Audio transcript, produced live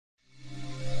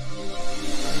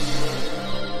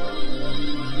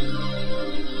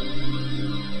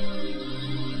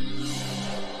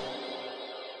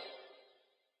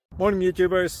Morning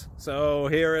YouTubers. So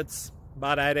here it's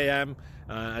about 8 a.m.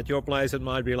 At your place it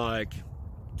might be like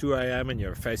 2 a.m. and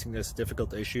you're facing this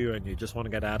difficult issue and you just want to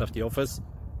get out of the office.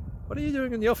 What are you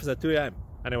doing in the office at 2 a.m.?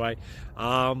 Anyway,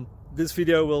 this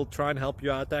video will try and help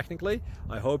you out technically.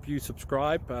 I hope you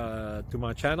subscribe to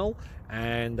my channel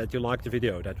and that you like the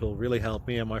video. That will really help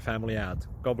me and my family out.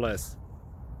 God bless.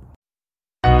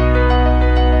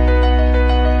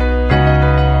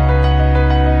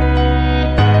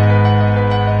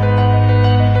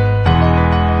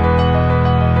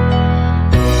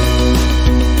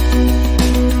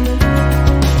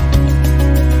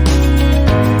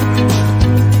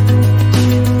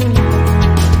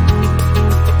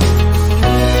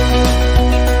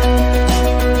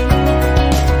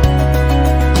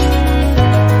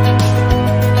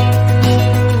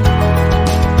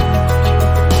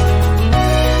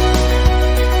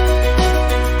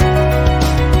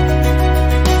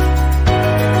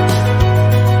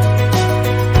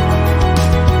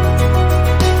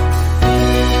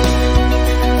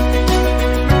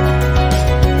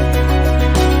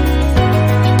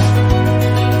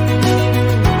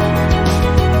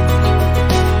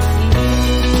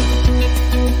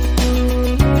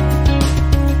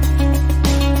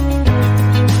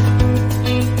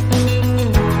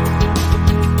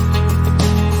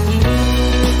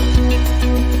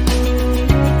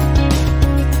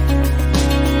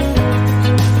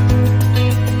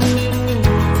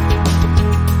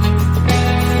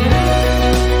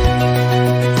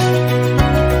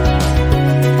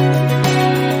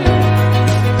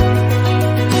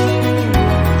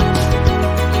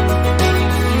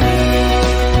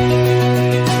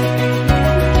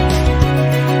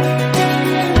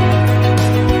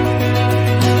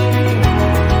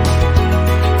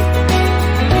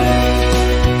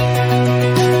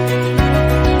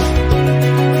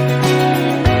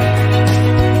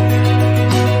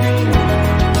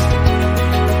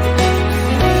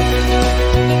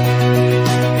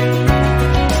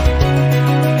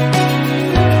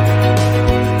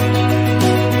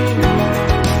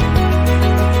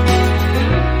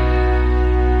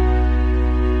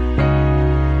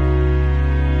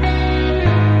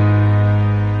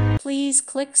 Please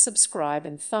click subscribe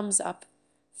and thumbs up.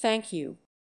 Thank you.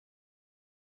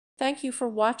 Thank you for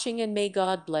watching and may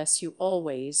God bless you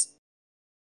always.